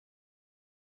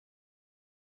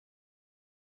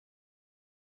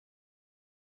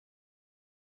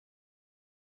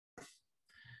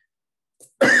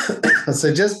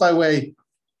So just by way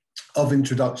of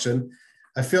introduction,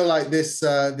 I feel like this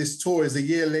tour is a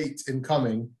year late in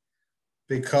coming,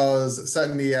 because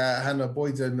certainly Hannah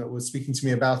Boyden was speaking to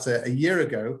me about it a year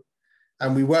ago,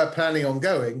 and we were planning on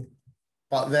going,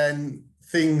 but then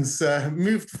things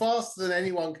moved faster than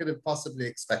anyone could have possibly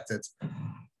expected.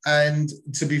 And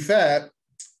to be fair,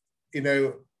 you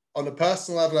know, on a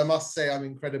personal level, I must say I'm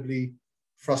incredibly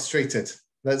frustrated.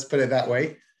 Let's put it that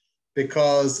way,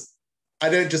 because I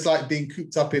don't just like being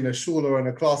cooped up in a shul or in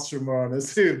a classroom or on a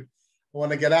Zoom. I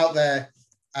want to get out there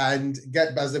and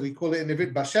get, as we call it in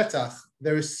Ivrit, bashetach.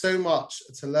 There is so much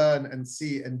to learn and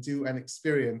see and do and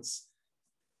experience,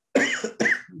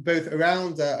 both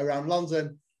around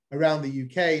London, around the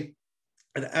UK,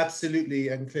 and absolutely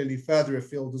and clearly further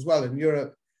afield as well in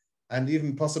Europe, and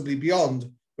even possibly beyond,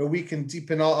 where we can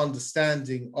deepen our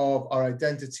understanding of our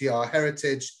identity, our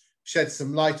heritage, shed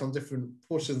some light on different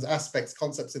portions, aspects,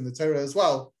 concepts in the Torah as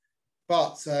well.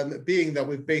 But being that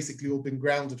we've basically all been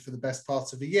grounded for the best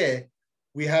part of a year,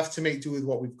 we have to make do with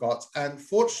what we've got. And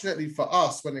fortunately for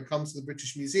us, when it comes to the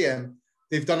British Museum,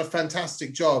 they've done a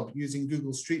fantastic job using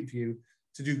Google Street View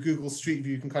to do Google Street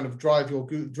View. You can kind of drive your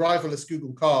driverless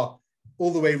Google car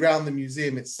all the way around the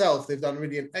museum itself. They've done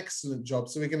really an excellent job.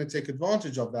 So we're going to take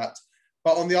advantage of that.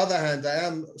 But on the other hand, I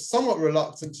am somewhat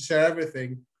reluctant to share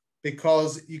everything,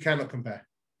 because you cannot compare.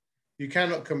 You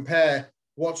cannot compare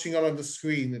watching it on the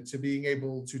screen to being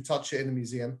able to touch it in a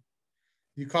museum.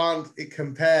 You can't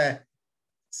compare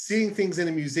seeing things in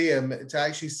a museum to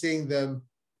actually seeing them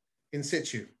in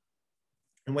situ.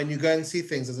 And when you go and see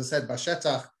things, as I said,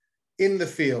 bashetach, in the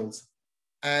field,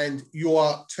 and you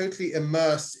are totally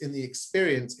immersed in the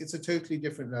experience, it's a totally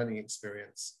different learning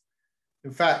experience.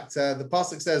 In fact, the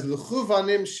pasuk says, "L'chu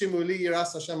vanim shimuli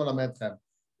yiras Hashem alamedchem."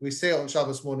 We say it on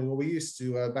Shabbos morning, or we used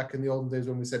to back in the olden days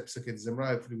when we said Pesukei Zimra.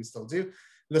 Hopefully we still do.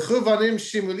 "L'chu vanim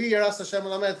shimuli yiras Hashem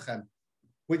alamedchem,"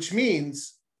 which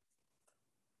means,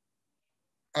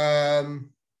 go,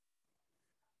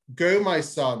 my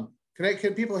son.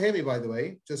 Can people hear me, by the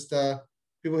way? Just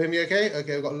people hear me okay?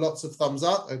 Okay, we've got lots of thumbs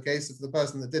up. Okay, so for the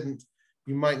person that didn't,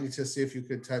 you might need to see if you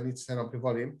could turn up your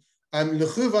volume.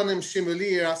 L'chu vanim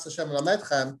shimuli yiras Hashem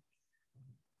alamedchem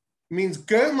means,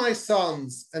 go, my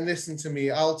sons, and listen to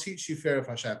me. I'll teach you fear of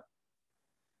Hashem.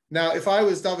 Now, if I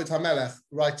was David HaMelech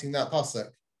writing that pasuk,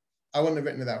 I wouldn't have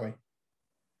written it that way.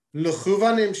 L'chu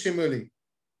vanim shimuli.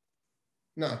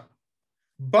 No.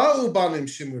 Ba'u banim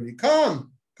shimuli. Come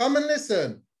and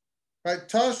listen. Right?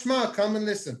 Tashma, come and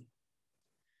listen.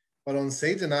 But on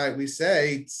Seder night, we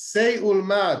say, say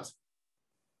ulmad.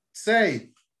 Say,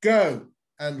 go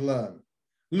and learn.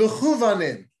 L'chu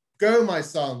vanim. Go, my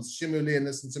sons, shimuli, and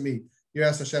listen to me.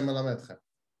 Yiras Hashem alamedchem.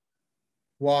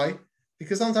 Why?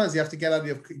 Because sometimes you have to get out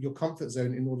of your comfort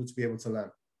zone in order to be able to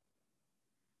learn.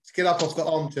 To get up off the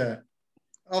armchair,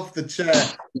 off the chair,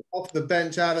 off the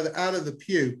bench, out of the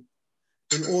pew,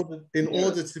 in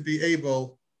order to be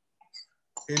able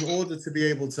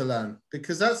to learn.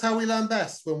 Because that's how we learn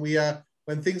best,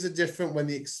 when things are different, when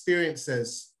the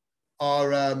experiences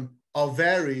are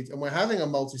varied, and we're having a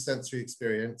multi-sensory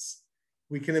experience.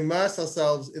 We can immerse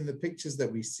ourselves in the pictures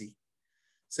that we see.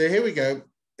 So here we go.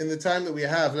 In the time that we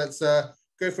have, let's go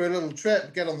for a little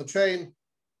trip, get on the train,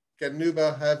 get an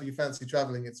Uber, however you fancy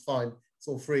traveling, it's fine. It's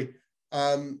all free.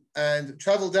 And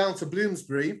travel down to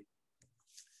Bloomsbury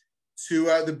to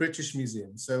the British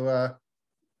Museum. So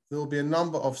there will be a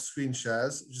number of screen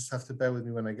shares. You just have to bear with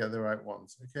me when I get the right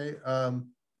ones, okay?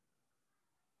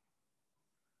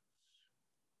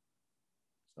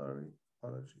 Sorry,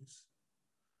 apologies.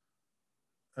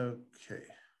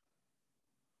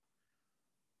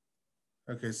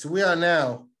 Okay, so we are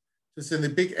now just in the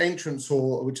big entrance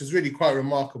hall, which is really quite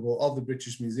remarkable, of the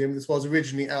British Museum. This was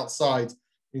originally outside.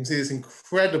 You can see this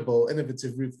incredible,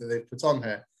 innovative roof that they've put on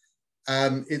here.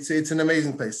 It's an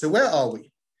amazing place. So where are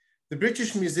we? The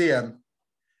British Museum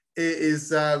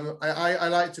is, I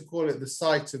like to call it the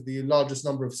site of the largest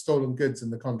number of stolen goods in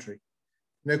the country.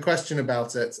 No question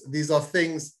about it. These are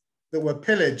things that were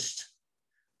pillaged,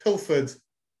 pilfered,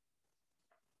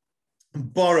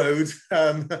 borrowed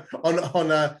on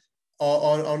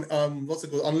what's it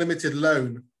called, unlimited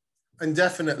loan,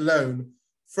 indefinite loan,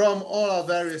 from all our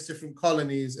various different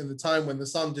colonies in the time when the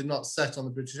sun did not set on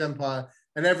the British Empire,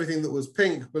 and everything that was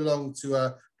pink belonged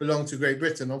to Great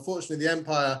Britain. Unfortunately, the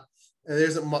empire, there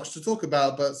isn't much to talk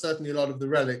about, but certainly a lot of the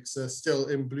relics are still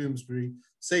in Bloomsbury,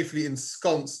 safely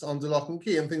ensconced under lock and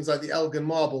key, and things like the Elgin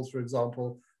marbles, for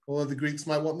example, although the Greeks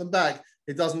might want them back,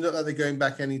 it doesn't look like they're going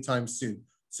back anytime soon.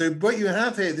 So what you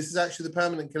have here, this is actually the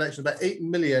permanent collection, about 8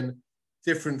 million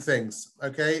different things,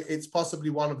 okay? It's possibly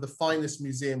one of the finest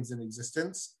museums in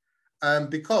existence.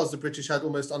 because the British had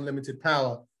almost unlimited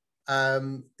power.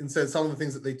 And so some of the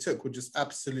things that they took were just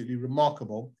absolutely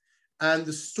remarkable. And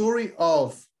the story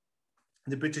of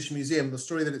the British Museum, the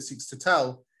story that it seeks to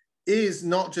tell, is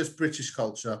not just British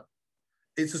culture.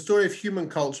 It's a story of human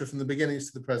culture from the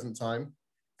beginnings to the present time.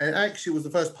 And it actually was the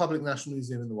first public national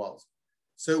museum in the world.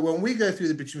 So when we go through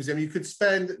the British Museum, you could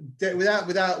spend, without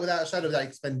a shadow of doubt, you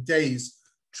could spend days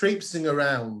traipsing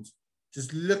around,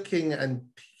 just looking and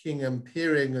peeking and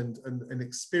peering and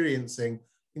experiencing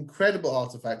incredible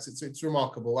artifacts. It's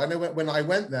remarkable. I know when I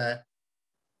went there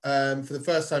for the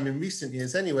first time in recent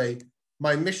years anyway,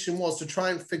 my mission was to try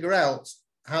and figure out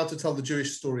how to tell the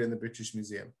Jewish story in the British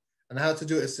Museum and how to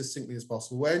do it as succinctly as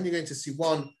possible. We're only going to see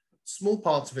one small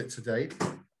part of it today,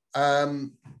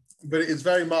 but it is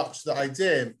very much the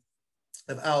idea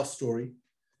of our story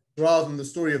rather than the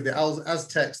story of the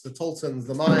Aztecs, the Toltens,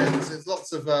 the Mayans. There's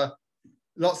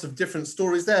lots of different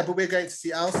stories there, but we're going to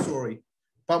see our story.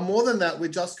 But more than that, we're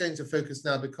just going to focus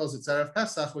now, because it's Erev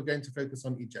Pesach, we're going to focus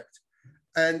on Egypt.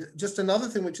 And just another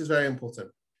thing which is very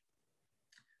important,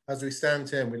 as we stand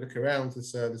here and we look around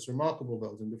this remarkable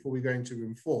building before we go into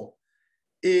room 4,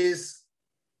 is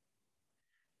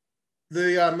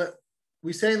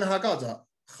we say in the Haggadah,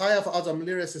 Chayav Adam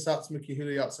liras es atzmo ki hu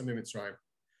yatzah miMitzrayim.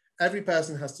 Every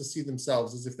person has to see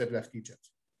themselves as if they've left Egypt.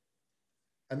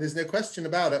 And there's no question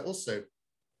about it also,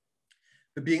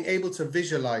 but being able to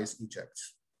visualize Egypt,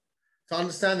 to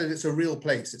understand that it's a real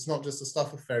place. It's not just the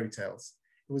stuff of fairy tales.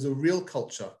 It was a real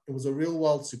culture. It was a real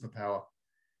world superpower.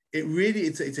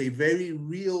 It's a very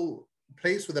real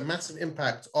place with a massive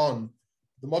impact on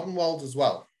the modern world as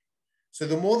well. So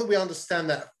the more that we understand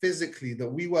that physically, that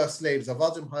we were slaves,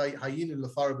 avadim hayinu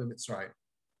lefara b'Mitzrayim,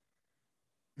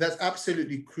 that's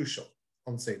absolutely crucial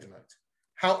on Seder night.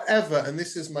 However, and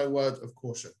this is my word of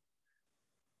caution,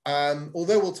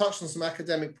 although we'll touch on some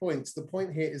academic points, the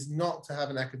point here is not to have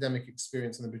an academic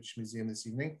experience in the British Museum this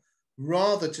evening,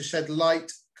 rather to shed light,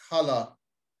 color,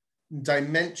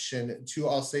 dimension to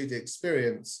our Seder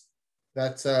experience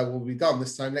that will be done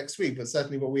this time next week, but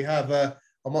certainly what we have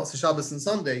on Motzei Shabbos and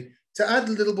Sunday, to add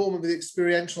a little more of the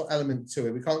experiential element to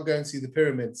it. We can't go and see the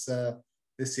pyramids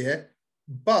this year,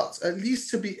 but at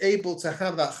least to be able to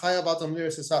have that Chayav Adam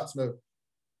liras es atzmo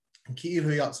ki hu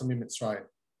yatzah miMitzrayim.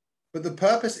 But the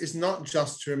purpose is not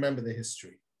just to remember the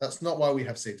history. That's not why we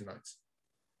have Seder night.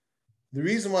 The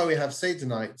reason why we have Seder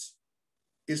night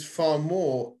is far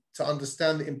more to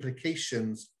understand the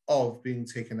implications of being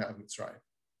taken out of Mitzrayim.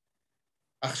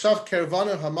 Achshav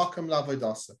kervanu hamakam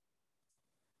la'avodah.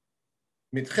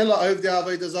 In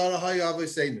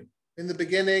the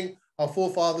beginning, our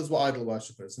forefathers were idol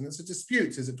worshippers. And it's a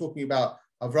dispute. Is it talking about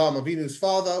Avraham Avinu's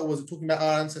father, or was it talking about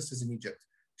our ancestors in Egypt?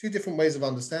 Two different ways of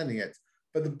understanding it.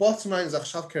 But the bottom line is that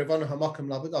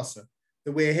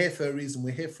we're here for a reason,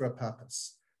 we're here for a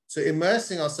purpose. So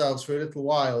immersing ourselves for a little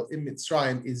while in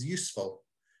Mitzrayim is useful,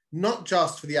 not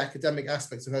just for the academic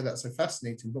aspects of how that's so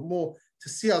fascinating, but more to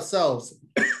see ourselves,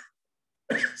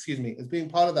 excuse me, as being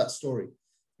part of that story.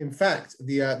 In fact,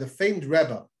 the famed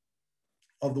Rebbe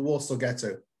of the Warsaw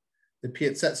Ghetto, the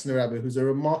Piasetzner Rebbe, who's a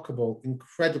remarkable,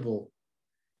 incredible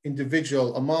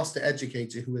individual, a master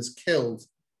educator who was killed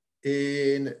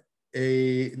in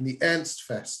the Ernst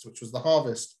Fest, which was the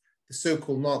harvest, the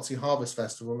so-called Nazi Harvest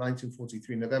Festival,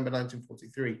 1943, November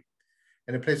 1943,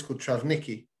 in a place called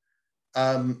Travniki,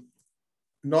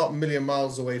 not a million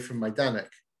miles away from Majdanek.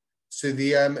 So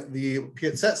the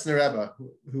Piasetzner Rebbe,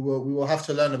 who we will have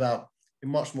to learn about in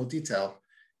much more detail,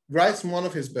 writes in one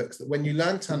of his books that when you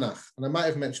learn Tanakh, and I might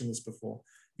have mentioned this before,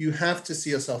 you have to see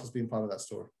yourself as being part of that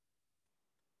story.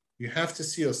 You have to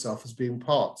see yourself as being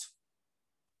part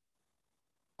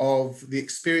of the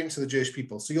experience of the Jewish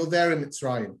people. So you're there in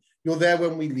Mitzrayim. You're there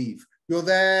when we leave. You're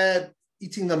there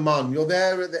eating the man. You're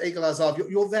there at the Egel Azav.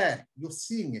 You're there. You're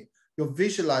seeing it. You're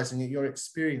visualizing it. You're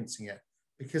experiencing it.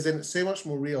 Because then it's so much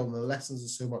more real and the lessons are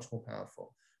so much more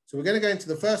powerful. So we're going to go into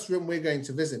the first room we're going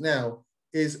to visit now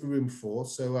is room 4.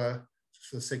 So just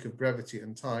for the sake of brevity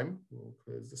and time, we'll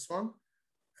close this one.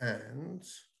 And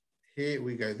here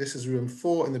we go. This is room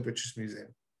 4 in the British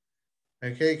Museum.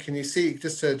 Okay, can you see,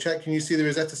 just to check, can you see the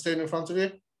Rosetta Stone in front of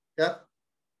you? Yeah?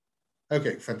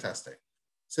 Okay, fantastic.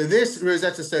 So this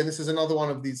Rosetta Stone, this is another one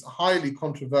of these highly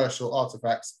controversial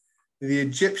artifacts that the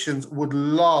Egyptians would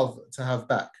love to have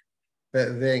back,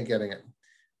 but they ain't getting it.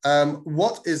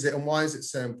 What is it and why is it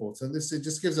so important? This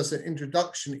just gives us an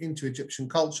introduction into Egyptian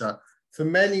culture for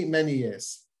many, many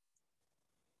years.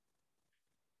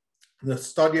 The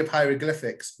study of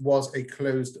hieroglyphics was a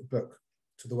closed book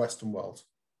to the Western world.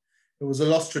 It was a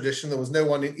lost tradition. There was no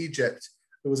one in Egypt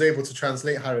that was able to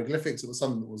translate hieroglyphics. It was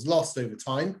something that was lost over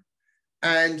time.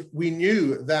 And we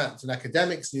knew that, and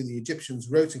academics knew the Egyptians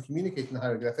wrote and communicated in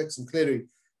hieroglyphics, and clearly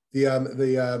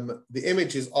the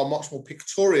images are much more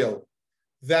pictorial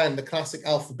than the classic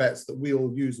alphabets that we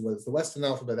all use, whether it's the Western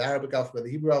alphabet, the Arabic alphabet,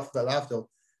 the Hebrew alphabet, Lavdil.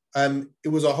 It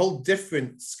was a whole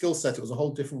different skill set. It was a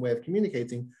whole different way of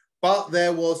communicating, but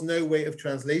there was no way of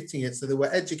translating it. So there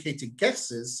were educated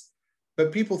guesses,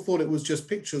 but people thought it was just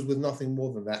pictures with nothing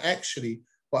more than that. Actually,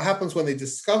 what happens when they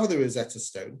discover the Rosetta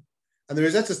Stone, and the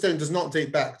Rosetta Stone does not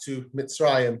date back to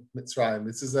Mitzrayim.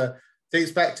 This is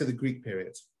dates back to the Greek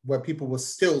period, where people were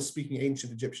still speaking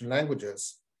ancient Egyptian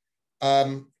languages.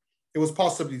 It was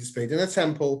possibly displayed in a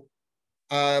temple.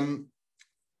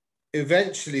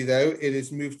 Eventually, though, it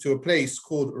is moved to a place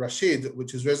called Rashid,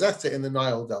 which is Rosetta in the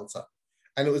Nile Delta.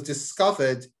 And it was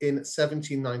discovered in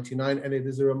 1799, and it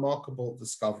is a remarkable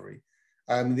discovery.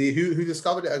 Who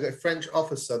discovered it? A French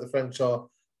officer. The French are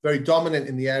very dominant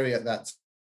in the area at that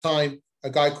time, a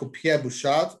guy called Pierre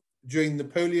Bouchard, during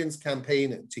Napoleon's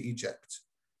campaign to Egypt.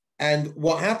 And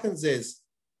what happens is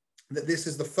that this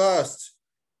is the first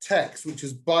text which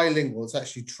is bilingual, it's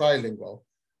actually trilingual,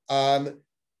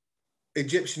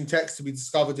 Egyptian text to be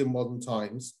discovered in modern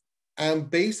times. And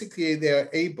basically they are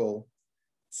able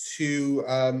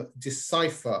to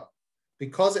decipher,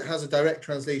 because it has a direct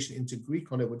translation into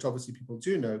Greek on it, which obviously people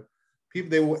do know,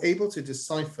 they were able to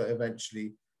decipher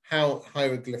eventually how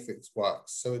hieroglyphics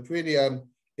works. So it really,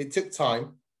 it took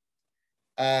time.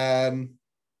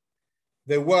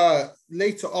 There were,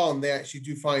 later on, they actually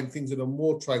do find things that are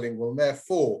more trilingual, and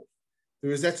therefore the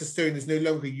Rosetta Stone is no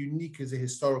longer unique as a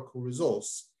historical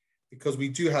resource, because we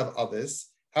do have others.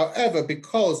 However,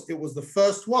 because it was the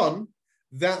first one,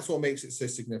 that's what makes it so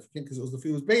significant, because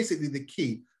it was basically the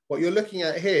key. What you're looking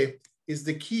at here is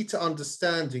the key to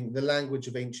understanding the language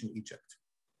of ancient Egypt,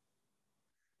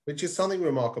 which is something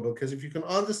remarkable, because if you can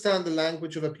understand the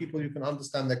language of a people, you can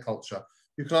understand their culture.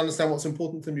 You can understand what's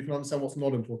important to them. You can understand what's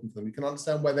not important to them. You can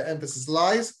understand where their emphasis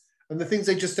lies and the things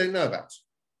they just don't know about.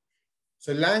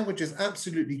 So language is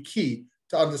absolutely key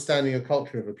to understanding a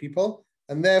culture of a people.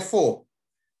 And therefore,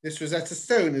 this Rosetta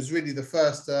Stone is really the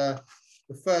first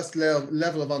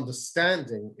level of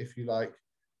understanding, if you like.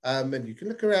 And you can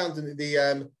look around, and they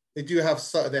have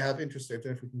interesting. I don't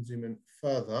know if we can zoom in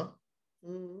further.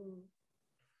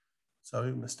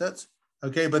 Sorry, missed it.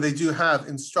 Okay, but they do have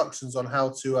instructions on how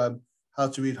to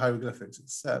read hieroglyphics,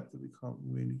 except that we can't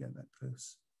really get that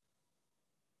close.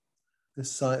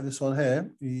 This one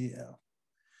here, yeah.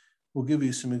 We'll give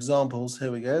you some examples.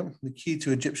 Here we go. The key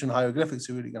to Egyptian hieroglyphics.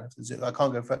 You're really going to have to zoom. I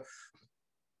can't go further.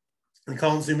 I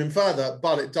can't zoom in further,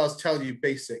 but it does tell you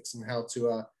basics and how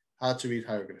to read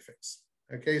hieroglyphics.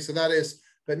 Okay, so that is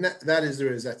the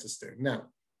Rosetta Stone.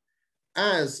 Now,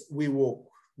 as we walk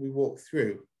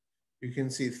through, you can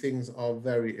see things are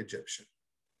very Egyptian.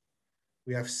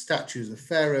 We have statues of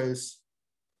pharaohs,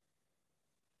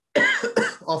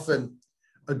 often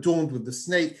adorned with the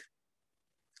snake.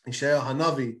 Yeshayahu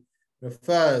Hanavi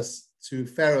refers to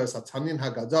Pharaoh's Hatanin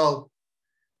Hagadol,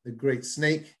 the great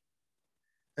snake.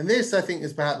 And this, I think,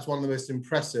 is perhaps one of the most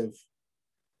impressive,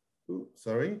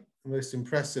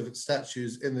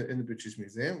 statues in the British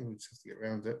Museum. We'll just have to get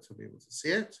around it to be able to see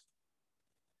it.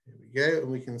 Here we go,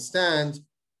 and we can stand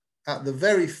at the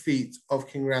very feet of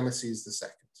King Ramesses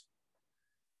II.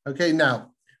 Okay,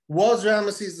 now, was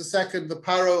Ramesses II the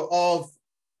pharaoh of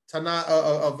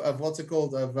what's it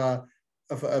called, of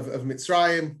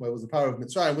Mitzrayim? Where was the pharaoh of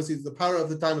Mitzrayim? Was he the pharaoh of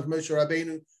the time of Moshe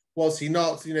Rabbeinu? Was he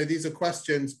not? You know, these are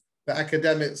questions that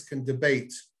academics can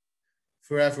debate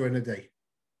forever and a day.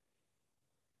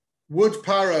 Would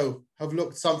Paro have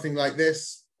looked something like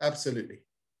this? Absolutely.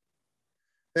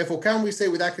 Therefore, can we say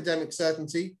with academic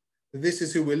certainty that this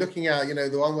is who we're looking at? You know,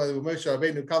 the one where Moshe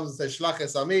Rabbeinu comes and says, Shlach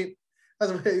es ami. I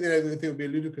think it would be a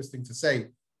ludicrous thing to say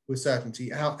with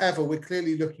certainty. However, we're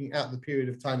clearly looking at the period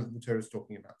of time that the Torah is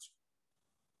talking about.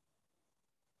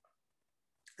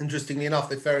 Interestingly enough,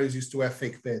 the pharaohs used to wear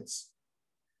fake beards.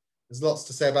 There's lots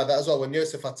to say about that as well. When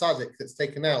Yosef HaTzadik gets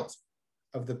taken out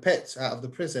of the pit, out of the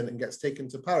prison, and gets taken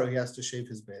to Paro, he has to shave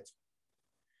his beard.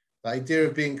 The idea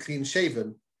of being clean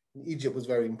shaven in Egypt was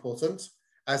very important,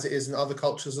 as it is in other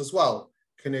cultures as well,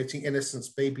 connoting innocence,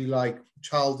 baby-like,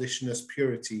 childishness,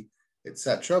 purity,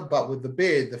 etc. But with the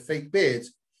beard, the fake beard,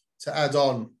 to add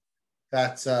on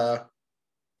that sense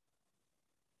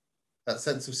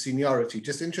of seniority.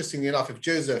 Just interestingly enough, if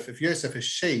Yosef is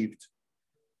shaved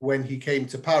when he came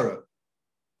to Paro,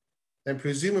 then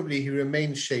presumably he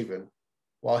remained shaven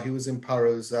while he was in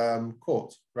Paro's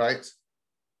court, right?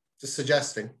 Just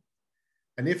suggesting.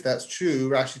 And if that's true,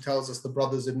 Rashi tells us the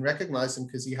brothers didn't recognize him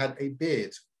because he had a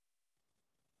beard.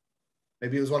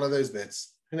 Maybe it was one of those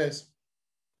beards. Who knows?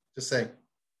 Just saying.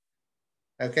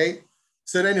 Okay.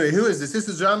 So anyway, who is this? This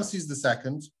is Ramesses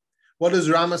II. What does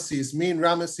Ramesses mean?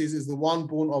 Ramesses is the one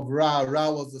born of Ra. Ra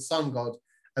was the sun god,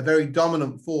 a very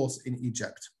dominant force in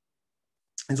Egypt.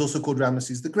 He's also called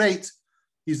Ramesses the Great.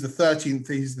 He's the 13th,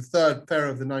 he's the third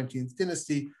pharaoh of the 19th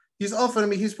dynasty. He's often, I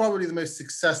mean, he's probably the most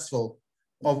successful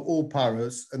of all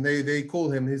pharaohs, and they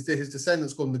call him, his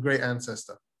descendants call him the great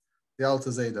ancestor, the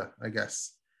Altazeda, I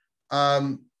guess.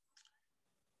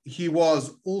 He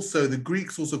was also, the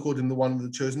Greeks also called him the one of the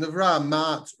chosen of Ra,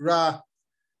 Maat, Ra,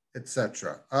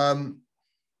 etc.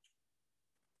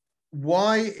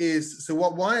 Why is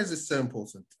this so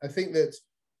important? I think that,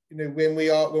 you know, when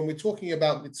we're talking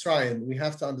about Mitzrayim, we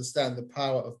have to understand the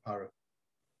power of Paro.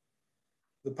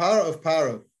 The power of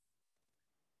Paro,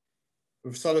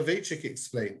 Rav Soloveitchik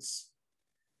explains,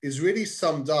 is really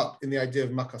summed up in the idea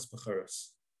of Makas Bechoros.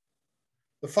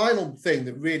 The final thing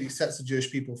that really sets the Jewish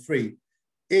people free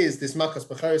is this Makas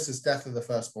Bechoros' death of the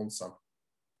firstborn son.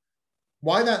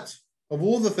 Why that? Of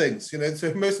all the things, you know,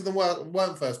 so most of them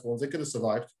weren't firstborns, they could have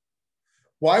survived.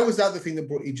 Why was that the thing that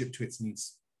brought Egypt to its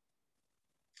knees?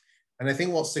 And I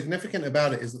think what's significant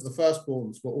about it is that the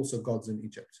firstborns were also gods in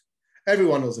Egypt.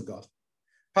 Everyone was a god.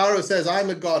 Paro says,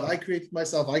 I'm a god, I created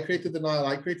myself, I created the Nile,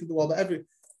 I created the world, but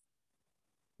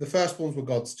the firstborns were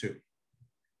gods too.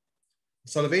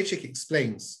 Soloveitchik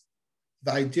explains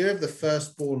the idea of the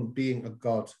firstborn being a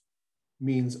god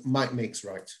means might makes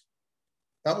right.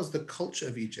 That was the culture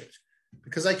of Egypt.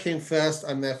 Because I came first,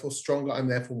 I'm therefore stronger, I'm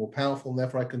therefore more powerful, and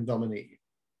therefore I can dominate you.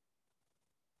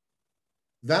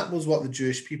 That was what the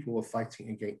Jewish people were fighting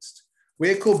against.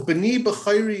 We're called B'ni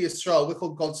B'chayri Yisrael, we're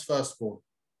called God's firstborn.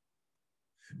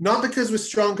 Not because we're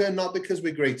stronger, not because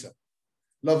we're greater.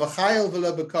 Lo v'chayel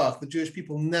v'lo b'kach, the Jewish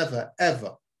people never,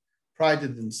 ever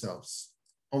prided themselves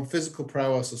on physical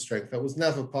prowess or strength. That was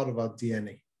never part of our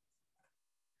DNA.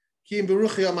 Ki im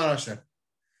beruchi amar Hashem.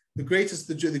 The greatness of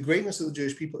the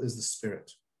Jewish people is the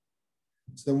spirit.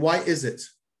 So then why is it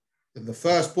that the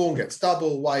firstborn gets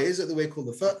double? Why is it that we're called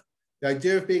the first? The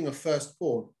idea of being a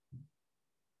firstborn,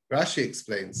 Rashi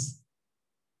explains,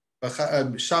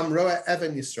 Sham roa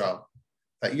Even Yisrael,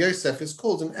 that Yosef is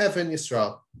called an Even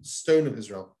Yisrael, stone of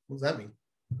Israel. What does that mean?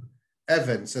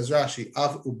 Even, says Rashi,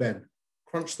 Av uben.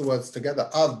 Crunch the words together.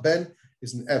 Av ben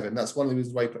is an Even. That's one of the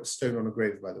reasons why you put a stone on a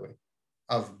grave, by the way.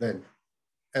 Av ben,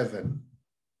 Even.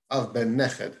 Av ben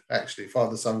Neched, actually,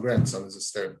 father, son, grandson is a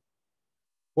stone.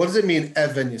 What does it mean,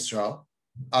 Even Yisrael?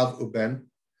 Av uben.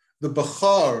 The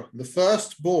Bachar, the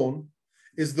firstborn,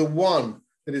 is the one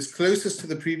that is closest to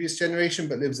the previous generation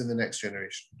but lives in the next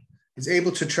generation. Is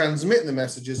able to transmit the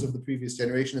messages of the previous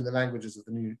generation in the languages of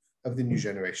the new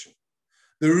generation.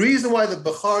 The reason why the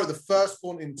Bachar, the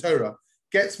firstborn in Torah,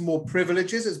 gets more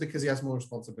privileges is because he has more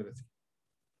responsibility.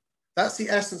 That's the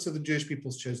essence of the Jewish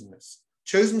people's chosenness.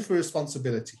 Chosen for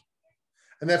responsibility.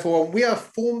 And therefore, when we are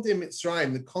formed in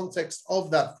Mitzrayim, the context of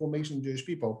that formation of Jewish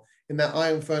people in that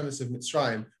iron furnace of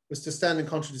Mitzrayim was to stand in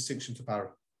contradistinction to Paro.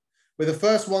 We're the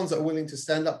first ones that are willing to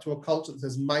stand up to a culture that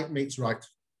says might makes right.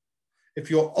 If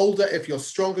you're older, if you're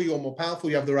stronger, you're more powerful,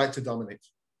 you have the right to dominate.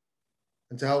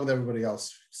 And to hell with everybody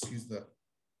else. Excuse the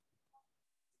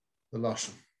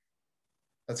Lashon.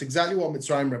 That's exactly what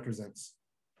Mitzrayim represents.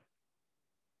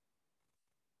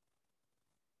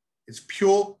 It's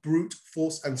pure, brute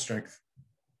force and strength.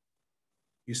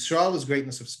 Yisrael is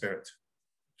greatness of spirit.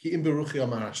 Ki im beruchi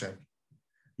amar Hashem.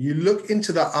 You look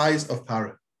into the eyes of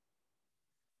Paro.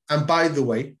 And by the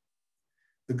way,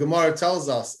 the Gemara tells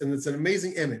us, and it's an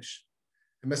amazing image,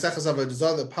 in Maseches Avodah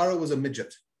Zarah, that Paro was a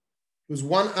midget. He was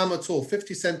 1 amma tall,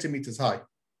 50 centimeters high.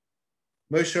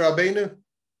 Moshe Rabbeinu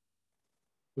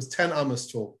was 10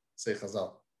 ammas tall, say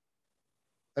Chazal.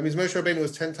 That means Moshe Rabbeinu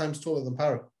was 10 times taller than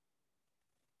Paro.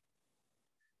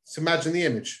 So imagine the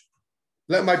image.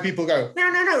 Let my people go. No.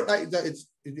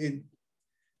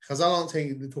 Chazal aren't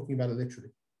they're talking about it literally.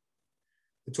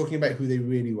 They're talking about who they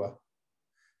really were.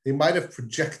 They might have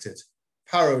projected.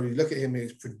 Paro, you look at him,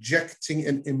 he's projecting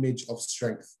an image of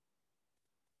strength.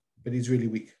 But he's really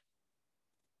weak.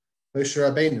 Moshe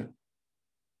Rabbeinu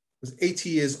was 80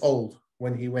 years old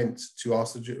when he went to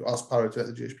ask Paro to let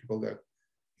the Jewish people go.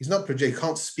 He's not projecting, he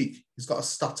can't speak. He's got a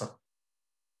stutter.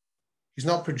 He's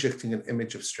not projecting an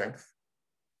image of strength.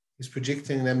 He's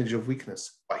projecting an image of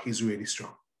weakness, but he's really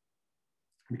strong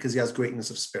because he has greatness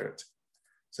of spirit.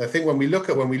 So I think when we look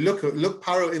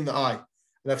Paro in the eye,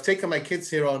 and I've taken my kids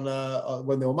here on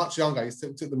when they were much younger, I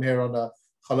took them here on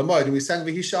Chalamoid, and we sang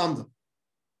V'hisha Amda.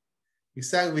 We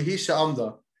sang V'hisha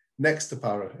Amda next to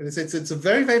Paro. And it's a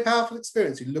very, very powerful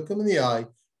experience. You look them in the eye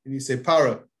and you say,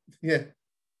 Paro, yeah,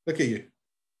 look at you.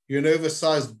 You're an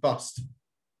oversized bust.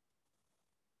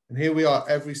 And here we are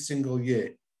every single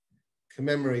year,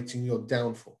 commemorating your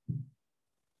downfall.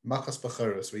 Machas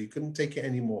Bachoros, where you couldn't take it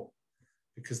anymore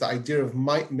because the idea of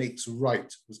might makes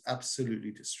right was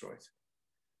absolutely destroyed.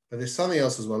 But there's something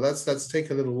else as well. Let's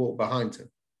take a little walk behind him.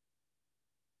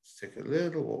 Let's take a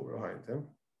little walk behind him.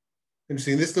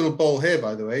 Interesting. This little bowl here,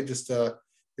 by the way, just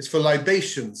it's for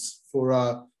libations,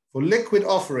 for liquid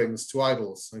offerings to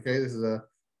idols. Okay, this is a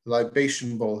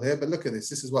libation bowl here. But look at this.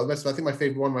 This is what I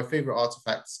think one of my favorite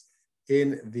artifacts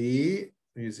in the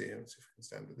museum. Let's see if we can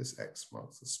stand it. This X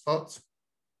marks the spot.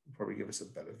 It'll probably give us a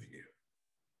better view.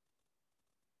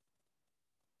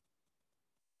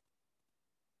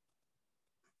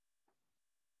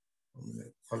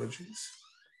 Apologies.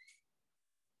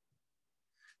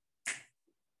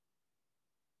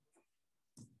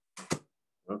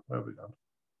 Oh, where have we gone?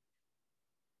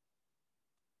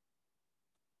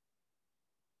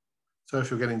 So if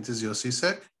you're getting dizzy or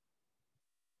seasick.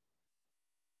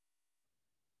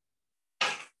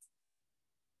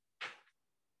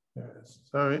 Yes,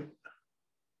 sorry.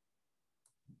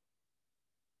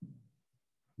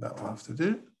 That will have to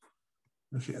do.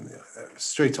 Look at it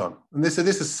straight on. And this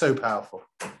is so powerful.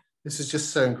 This is just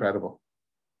so incredible.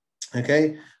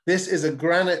 Okay, this is a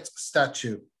granite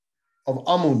statue of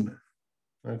Amun.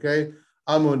 Okay,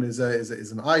 Amun is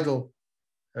an idol,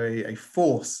 a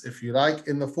force, if you like,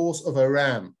 in the force of a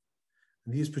ram.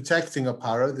 And he's protecting a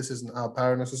Paro. This isn't our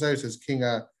Paro necessarily. This is King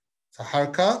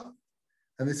Taharka.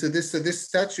 And this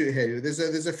statue here,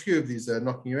 there's a few of these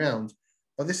knocking around,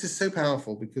 but this is so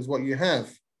powerful because what you have,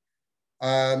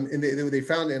 they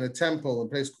found it in a temple, a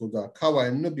place called Kawa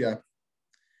in Nubia,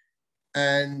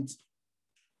 and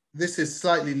this is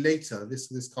slightly later.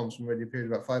 This comes from already a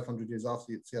period about 500 years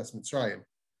after Yetzias Mitzrayim.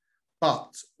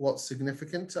 But what's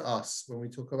significant to us when we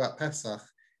talk about Pesach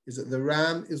is that the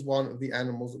ram is one of the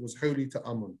animals that was holy to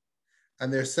Amun,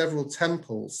 and there are several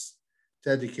temples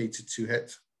dedicated to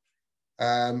it.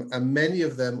 And many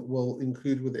of them will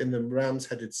include within them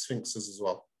ram's-headed sphinxes as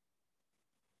well.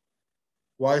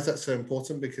 Why is that so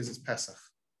important? Because it's Pesach,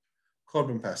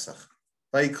 Korban Pesach.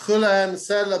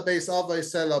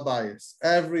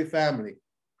 Every family.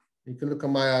 You can look at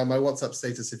my WhatsApp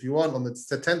status if you want. On the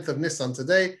 10th of Nisan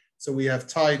today, so we have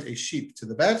tied a sheep to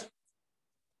the bed.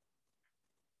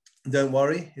 Don't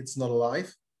worry, it's not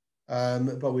alive,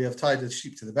 but we have tied a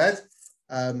sheep to the bed.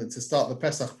 To start the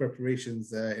Pesach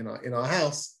preparations in our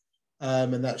house,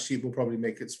 and that sheep will probably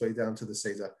make its way down to the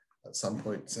Seder at some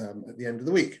point at the end of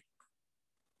the week.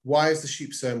 Why is the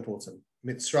sheep so important?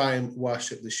 Mitzrayim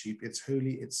worship the sheep. It's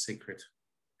holy, it's sacred.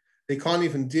 They can't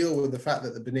even deal with the fact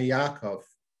that the Bnei Yaakov,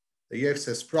 the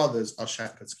Yosef's brothers, are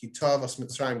shepherds. Kitav as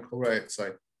Mitzrayim koreit.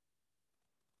 So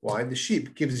why? The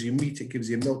sheep gives you meat, it gives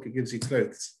you milk, it gives you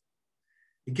clothes.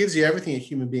 It gives you everything a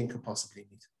human being could possibly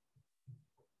need.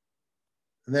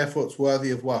 And therefore, it's worthy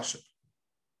of worship.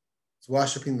 It's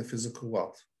worshipping the physical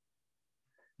world.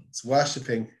 It's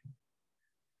worshipping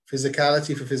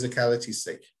physicality for physicality's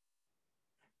sake.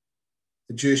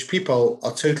 The Jewish people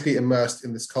are totally immersed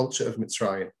in this culture of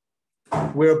Mitzrayim.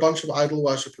 We're a bunch of idol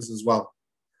worshippers as well.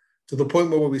 To the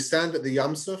point where when we stand at the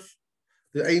Yam Suf,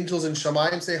 the angels in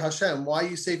Shamayim say, Hashem, why are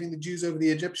you saving the Jews over the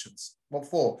Egyptians? What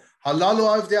for?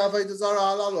 Halalu avdei avodah zara,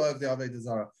 halalu avdei avodah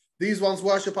zara. These ones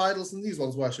worship idols and these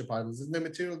ones worship idols. There's no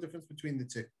material difference between the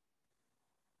two.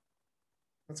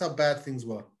 That's how bad things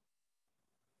were.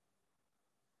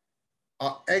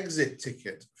 Our exit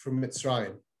ticket from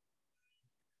Mitzrayim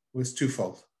was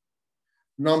twofold.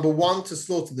 Number one, to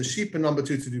slaughter the sheep, and number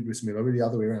two, to do bris milah, really the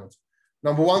other way around.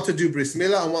 Number one, to do bris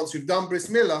milah, and once you've done bris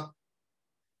milah,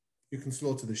 you can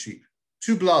slaughter the sheep.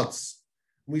 Two bloods.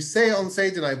 We say on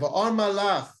Seder night, va'ar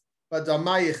malach, and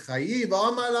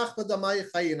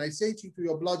I say to you, through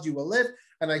your blood you will live,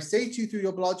 and I say to you, through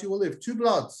your blood you will live. Two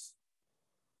bloods.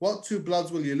 What two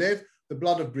bloods will you live? The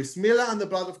blood of Bris Milah and the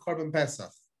blood of Korban Pesach.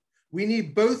 We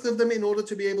need both of them in order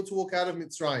to be able to walk out of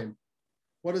Mitzrayim.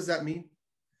 What does that mean?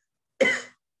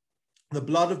 The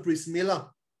blood of Bris Milah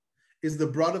is the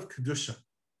blood of Kedusha.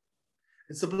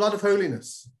 It's the blood of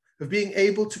holiness, of being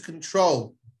able to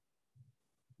control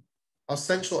our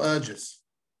sensual urges.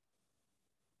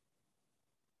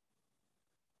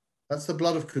 That's the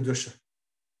blood of Kedusha.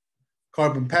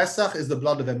 Korban Pesach is the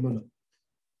blood of Emunah,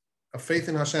 of faith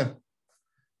in Hashem,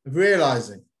 of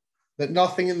realizing that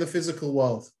nothing in the physical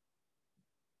world,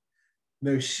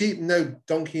 no sheep, no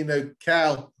donkey, no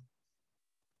cow,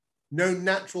 no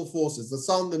natural forces, the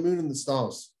sun, the moon, and the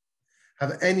stars,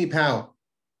 have any power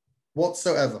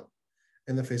whatsoever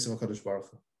in the face of HaKadosh Baruch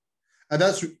Hu. And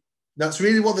that's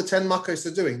really what the 10 Makkos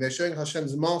are doing. They're showing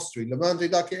Hashem's mastery.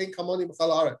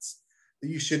 That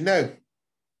you should know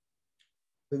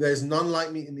that there's none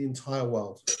like me in the entire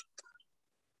world.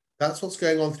 That's what's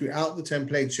going on throughout the 10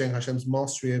 plagues, showing Hashem's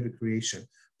mastery over creation.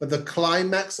 But the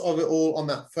climax of it all on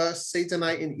that first Seder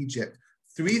night in Egypt,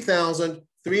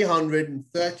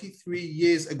 3,333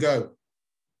 years ago,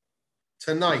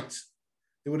 tonight,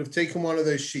 they would have taken one of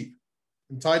those sheep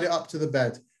and tied it up to the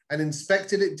bed and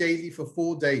inspected it daily for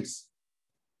 4 days,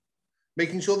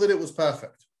 making sure that it was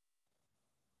perfect.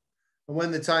 And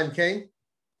when the time came,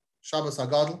 Shabbos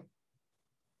HaGadol,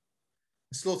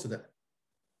 they slaughtered it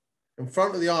in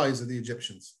front of the eyes of the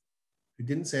Egyptians, who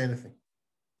didn't say anything.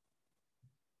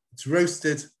 It's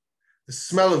roasted. The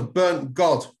smell of burnt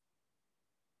God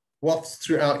wafts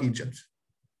throughout Egypt.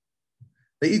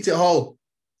 They eat it whole.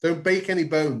 Don't bake any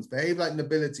bones. Behave like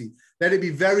nobility. Let it be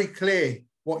very clear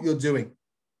what you're doing.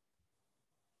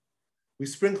 We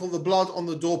sprinkle the blood on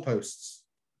the doorposts.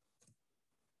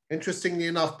 Interestingly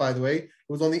enough, by the way, it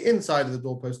was on the inside of the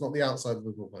doorpost, not the outside of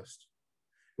the doorpost.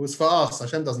 It was for us.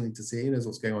 Hashem doesn't need to see it. He knows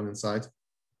what's going on inside.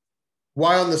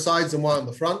 Why on the sides and why on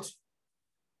the front?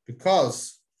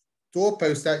 Because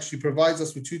doorpost actually provides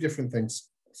us with two different things.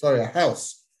 Sorry, a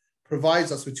house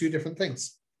provides us with two different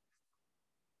things.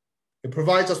 It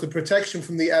provides us with protection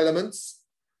from the elements.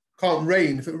 Can't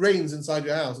rain. If it rains inside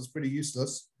your house, it's pretty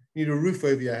useless. You need a roof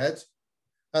over your head.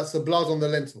 That's the blood on the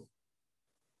lintel.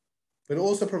 But it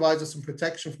also provides us some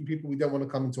protection from people we don't want to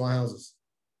come into our houses.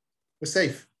 We're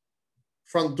safe.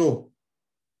 Front door.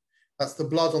 That's the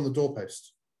blood on the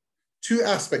doorpost. Two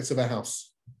aspects of a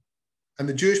house. And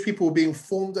the Jewish people were being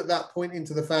formed at that point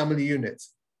into the family unit.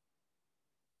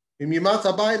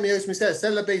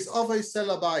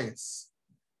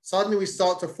 Suddenly we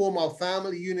start to form our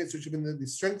family units, which have been the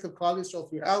strength of Klal Yisrael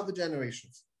throughout the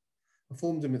generations, and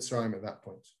formed in Mitzrayim at that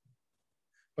point.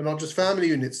 But not just family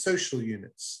units, social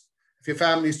units. If your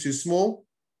family is too small,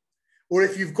 or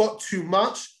if you've got too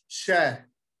much, share.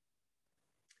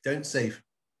 Don't save.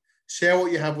 Share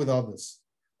what you have with others.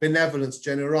 Benevolence,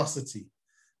 generosity.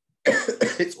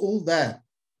 It's all there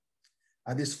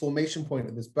at this formation point,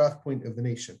 at this birth point of the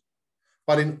nation.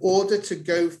 But in order to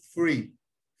go free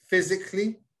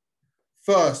physically,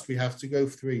 first we have to go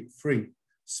free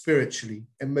spiritually,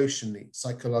 emotionally,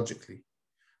 psychologically.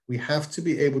 We have to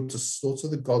be able to slaughter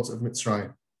the gods of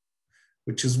Mitzrayim,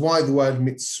 which is why the word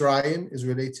Mitzrayim is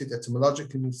related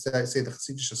etymologically, say the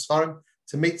Chassidish Sfarim,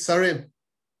 to Mitzarim.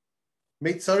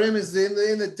 Mitzarim is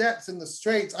in the depths, in the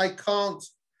straits. I can't.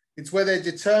 It's where they're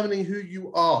determining who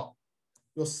you are.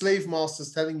 Your slave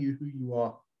master's telling you who you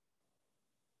are.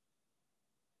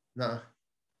 Nah,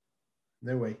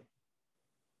 no way.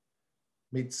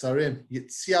 Mitzarim,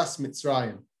 Yitzias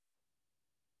Mitzrayim,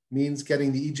 means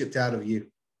getting the Egypt out of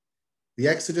you. The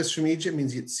exodus from Egypt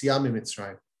means Yitziam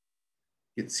Mitzrayim.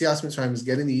 Yitzias Mitzrayim is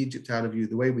getting the Egypt out of you.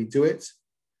 The way we do it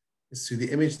is through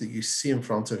the image that you see in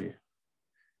front of you.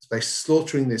 It's by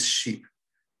slaughtering this sheep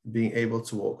and being able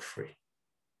to walk free.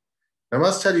 I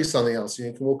must tell you something else.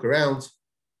 You can walk around.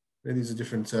 These are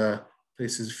different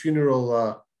places,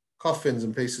 funeral coffins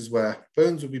and places where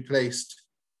bones will be placed.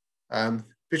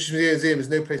 British Museum is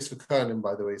no place for Kohanim,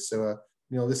 by the way. So,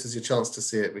 this is your chance to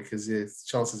see it, because the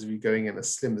chances of you going in are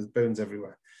slim. There's bones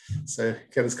everywhere. So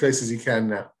get as close as you can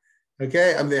now.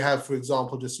 Okay, and they have, for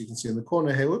example, just so you can see in the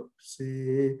corner here,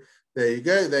 whoopsie, there you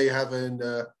go. There you have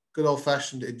a good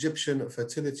old-fashioned Egyptian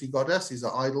fertility goddess. These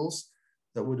are idols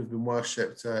that would have been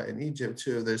worshipped in Egypt.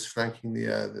 Two of those flanking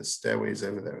the stairways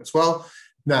over there as well.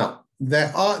 Now,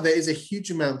 there is a huge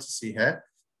amount to see here.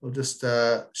 We'll just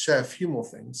share a few more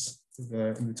things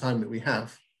in the time that we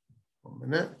have. 1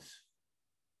 minute.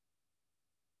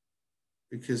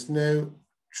 Because no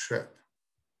trip.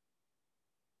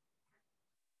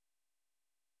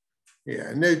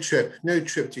 Yeah, no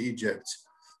trip to Egypt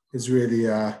is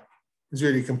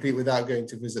really complete without going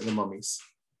to visit the mummies.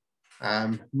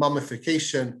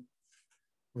 Mummification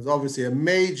was obviously a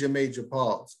major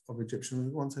part of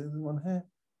Egyptian. One here,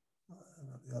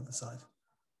 the other side.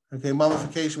 Okay,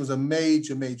 mummification was a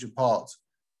major part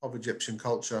of Egyptian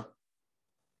culture.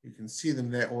 You can see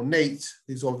them there, ornate.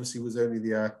 These obviously was only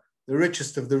the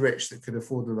richest of the rich that could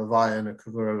afford a levaya and a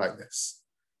kavura like this.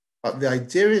 But the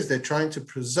idea is they're trying to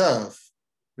preserve.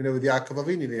 With Yaakov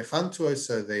Avinu, the Echanto,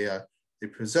 so they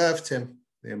preserved him,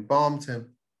 they embalmed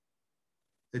him.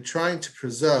 They're trying to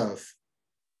preserve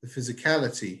the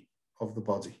physicality of the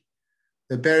body.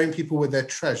 They're burying people with their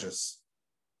treasures.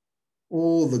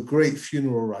 All the great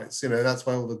funeral rites, that's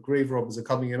why all the grave robbers are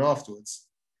coming in afterwards.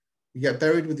 You get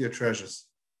buried with your treasures.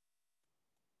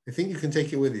 They think you can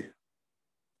take it with you.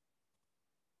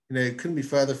 It couldn't be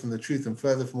further from the truth and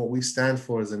further from what we stand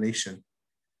for as a nation.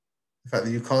 The fact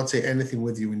that you can't take anything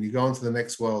with you when you go on to the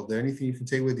next world. The only thing you can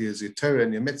take with you is your Torah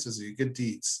and your mitzvahs, your good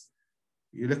deeds.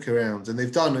 You look around, and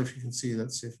they've done, if you can see,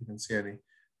 let's see if you can see any.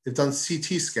 They've done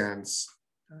CT scans.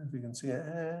 I don't know if you can see it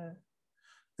here.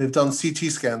 They've done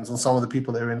CT scans on some of the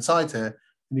people that are inside here,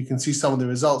 and you can see some of the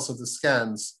results of the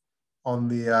scans on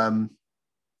the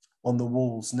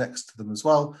walls next to them as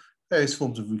well. Various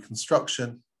forms of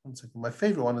reconstruction. One second. My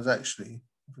favorite one is actually,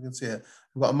 if you can see it,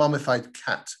 we've got a mummified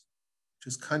cat, which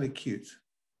is kind of cute.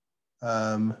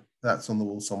 That's on the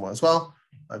wall somewhere as well.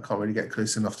 I can't really get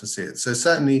close enough to see it. So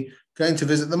certainly going to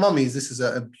visit the mummies, this is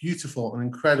a beautiful and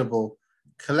incredible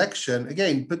collection.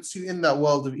 Again, puts you in that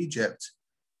world of Egypt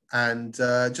and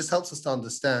just helps us to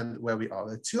understand where we are.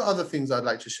 There are two other things I'd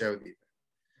like to share with you.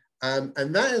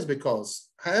 And that is because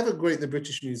however great the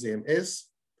British Museum is,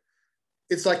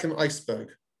 it's like an iceberg.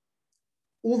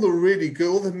 All the really good,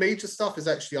 all the major stuff is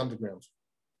actually underground.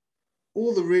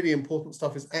 All the really important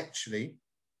stuff is actually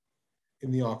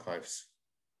in the archives.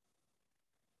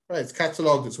 Right, it's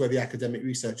catalogued, it's where the academic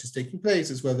research is taking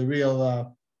place, it's where the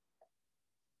real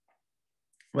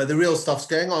stuff's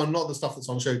going on, not the stuff that's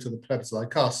on show to the plebs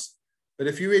like us. But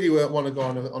if you really want to go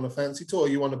on a fancy tour,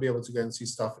 you want to be able to go and see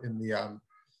stuff in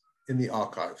the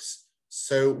archives.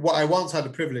 So what I once had the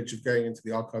privilege of going into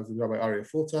the archives with Rabbi Aryeh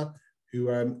Forta, who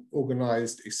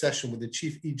organized a session with the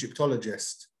chief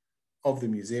Egyptologist of the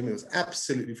museum. It was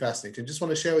absolutely fascinating. I just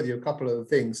want to share with you a couple of the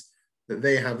things that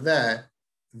they have there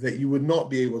that you would not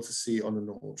be able to see on a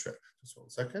normal trip. Just 1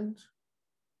 second.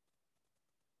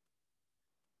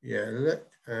 Yeah, look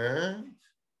at,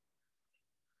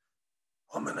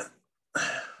 1 minute.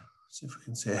 See if we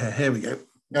can see it. Here we go.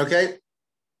 Okay.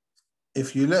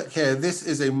 If you look here, this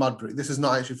is a mud brick. This is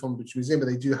not actually from the British Museum, but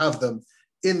they do have them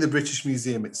in the British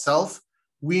Museum itself.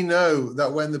 We know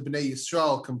that when the Bnei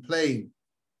Yisrael complain,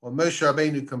 or Moshe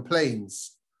Rabbeinu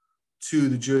complains to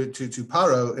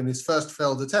Paro in his first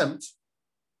failed attempt,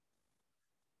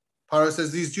 Paro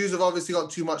says, these Jews have obviously got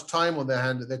too much time on their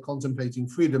hand that they're contemplating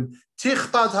freedom.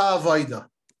 Tichbad ha'avaida.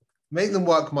 Make them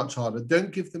work much harder.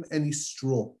 Don't give them any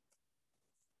straw.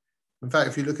 In fact,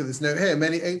 if you look at this note here,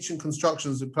 many ancient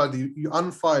constructions applied the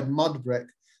unfired mud brick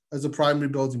as a primary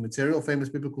building material. Famous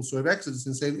biblical story of Exodus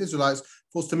enslaved Israelites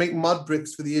forced to make mud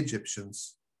bricks for the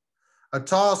Egyptians. A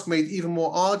task made even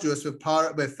more arduous where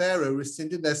Pharaoh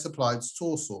rescinded their supplied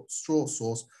straw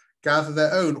source, gather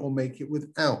their own or make it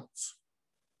without.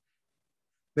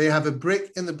 They have a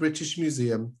brick in the British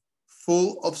Museum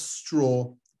full of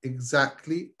straw,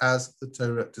 exactly as the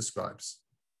Torah describes.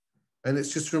 And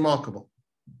it's just remarkable.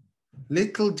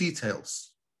 Little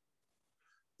details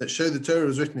that show the Torah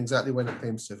was written exactly when it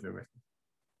claims to have been written.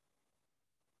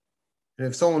 And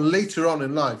if someone later on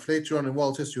in life, later on in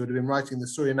world history, would have been writing the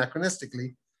story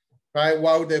anachronistically, right,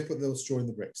 why would they have put the straw in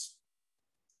the bricks?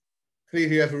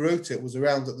 Clearly, whoever wrote it was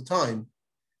around at the time.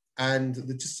 And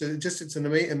it's an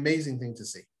amazing thing to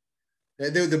see.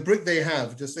 The brick they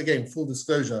have, just again, full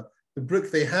disclosure, the brick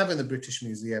they have in the British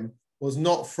Museum was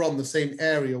not from the same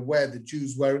area where the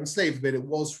Jews were enslaved, but it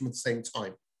was from the same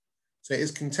time. So it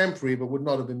is contemporary, but would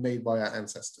not have been made by our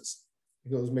ancestors.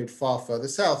 It was made far further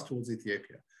south towards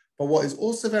Ethiopia. But what is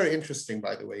also very interesting,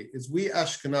 by the way, is we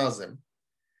Ashkenazim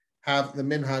have the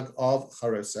minhag of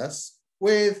charoses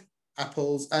with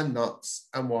apples and nuts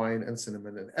and wine and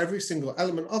cinnamon, and every single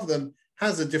element of them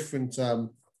has a different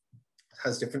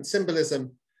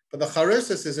symbolism. But the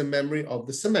charoses is in memory of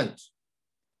the cement.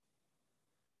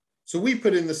 So we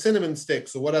put in the cinnamon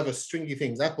sticks or whatever stringy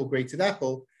things, grated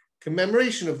apple,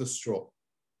 commemoration of the straw.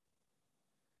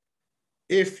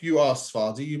 If you are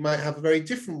Sephardi, you might have a very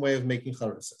different way of making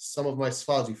charoses. Some of my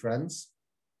Sephardi friends,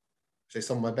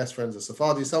 some of my best friends are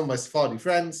Sephardi, some of my Sephardi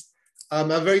friends have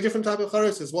a very different type of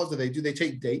charoses. What do? They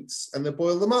take dates and they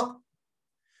boil them up.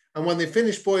 And when they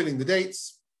finish boiling the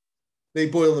dates, they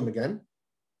boil them again.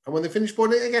 And when they finish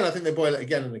boiling it again, I think they boil it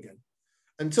again and again.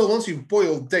 Until once you've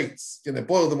boiled dates,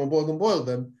 boil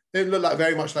them, they don't look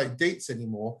very much like dates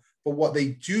anymore. But what they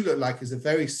do look like is a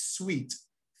very sweet,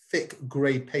 thick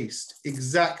grey paste,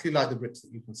 exactly like the bricks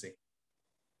that you can see.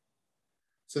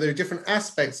 So there are different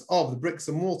aspects of the bricks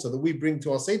and mortar that we bring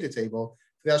to our Seder table.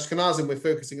 For the Ashkenazim, we're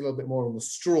focusing a little bit more on the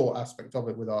straw aspect of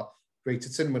it with our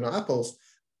grated cinnamon or apples.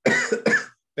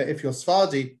 But if you're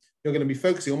Sephardi, you're going to be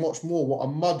focusing on much more what a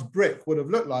mud brick would have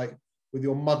looked like with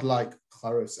your mud-like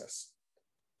charoses.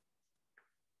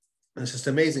 And it's just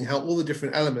amazing how all the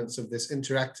different elements of this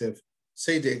interactive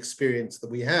Seder experience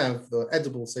that we have, the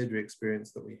edible Seder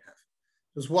experience that we have.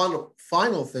 There's one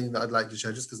final thing that I'd like to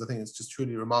show, just because I think it's just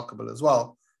truly remarkable as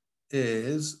well,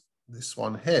 is this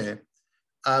one here.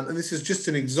 And this is just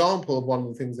an example of one of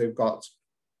the things they've got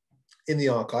in the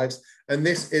archives. And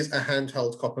this is a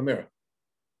handheld copper mirror.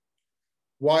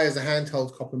 Why is a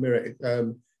handheld copper mirror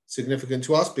significant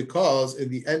to us? Because in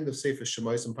the end of Sefer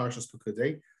Shemos and Parshas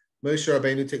Pekudei, Moshe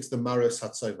Rabbeinu takes the Maros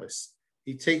Hatzovos.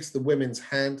 He takes the women's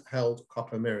handheld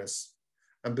copper mirrors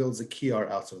and builds a kiyar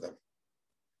out of them.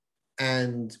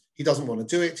 And he doesn't want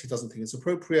to do it. He doesn't think it's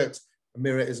appropriate. A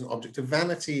mirror is an object of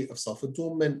vanity, of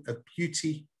self-adornment, of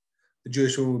beauty. The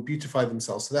Jewish women would beautify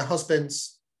themselves to their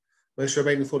husbands. Moshe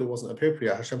Rabbeinu thought it wasn't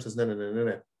appropriate. Hashem says,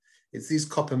 no. It's these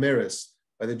copper mirrors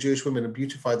where the Jewish women have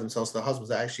beautified themselves to their husbands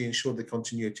that actually ensure the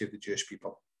continuity of the Jewish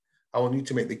people. I want you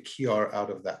to make the kiyar out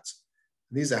of that.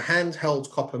 These are handheld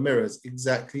copper mirrors,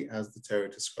 exactly as the Torah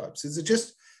describes. These are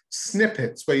just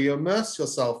snippets where you immerse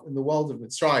yourself in the world of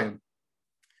Mitzrayim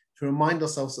to remind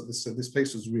ourselves that this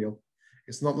place was real.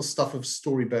 It's not the stuff of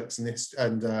storybooks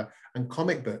and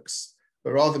comic books,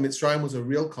 but rather Mitzrayim was a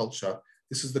real culture.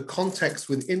 This is the context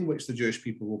within which the Jewish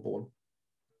people were born.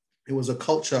 It was a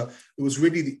culture, it was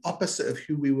really the opposite of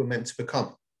who we were meant to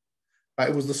become.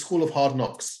 It was the school of hard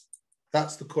knocks.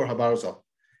 That's the Kur HaBarza.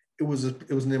 It was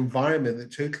an environment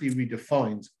that totally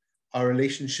redefined our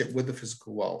relationship with the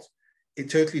physical world.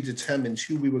 It totally determined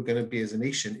who we were going to be as a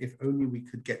nation if only we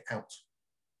could get out.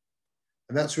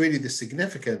 And that's really the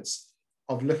significance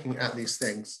of looking at these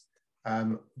things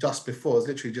just before, it's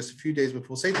literally just a few days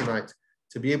before Seder night,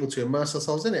 to be able to immerse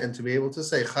ourselves in it and to be able to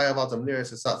say, Chayav Adam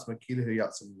Liris Esatz Makilahu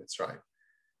Yatzim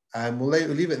Mitzrayim. We'll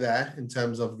leave it there in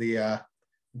terms of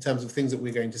things that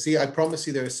we're going to see. I promise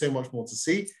you there is so much more to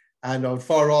see. And I would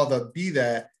far rather be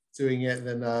there doing it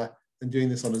than doing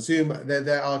this on a Zoom.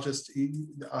 There are just,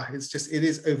 it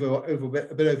is a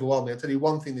bit overwhelming. I'll tell you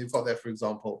one thing they've got there, for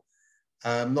example.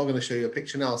 I'm not going to show you a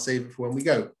picture now, I'll save it for when we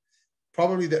go.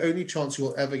 Probably the only chance you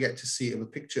will ever get to see of a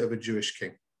picture of a Jewish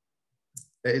king.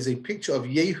 There is a picture of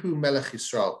Yehu Melech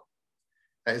Yisrael.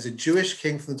 That is a Jewish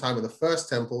king from the time of the first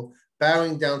temple,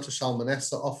 bowing down to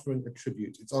Shalmaneser, offering a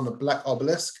tribute. It's on a black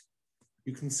obelisk.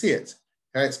 You can see it.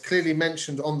 It's clearly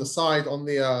mentioned on the side, on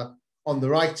the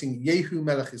writing, Yehu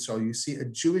Melech Israel. You see a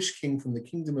Jewish king from the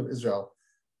kingdom of Israel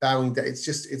bowing down.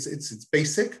 It's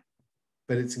basic,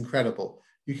 but it's incredible.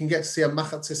 You can get to see a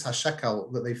Machatzis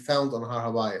HaShekel that they found on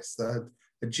Har HaBayis that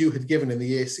a Jew had given in the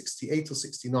year 68 or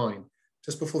 69,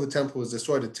 just before the temple was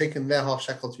destroyed, had taken their half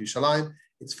shekel to Yerushalayim.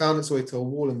 It's found its way to a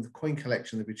wall in the coin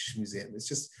collection of the British Museum. It's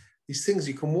just these things,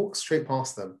 you can walk straight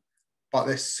past them, but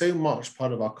they're so much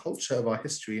part of our culture, of our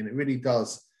history, and it really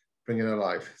does bring it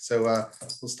alive. So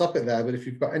we'll stop it there, but if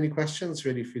you've got any questions,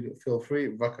 really feel free,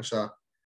 Vakasha.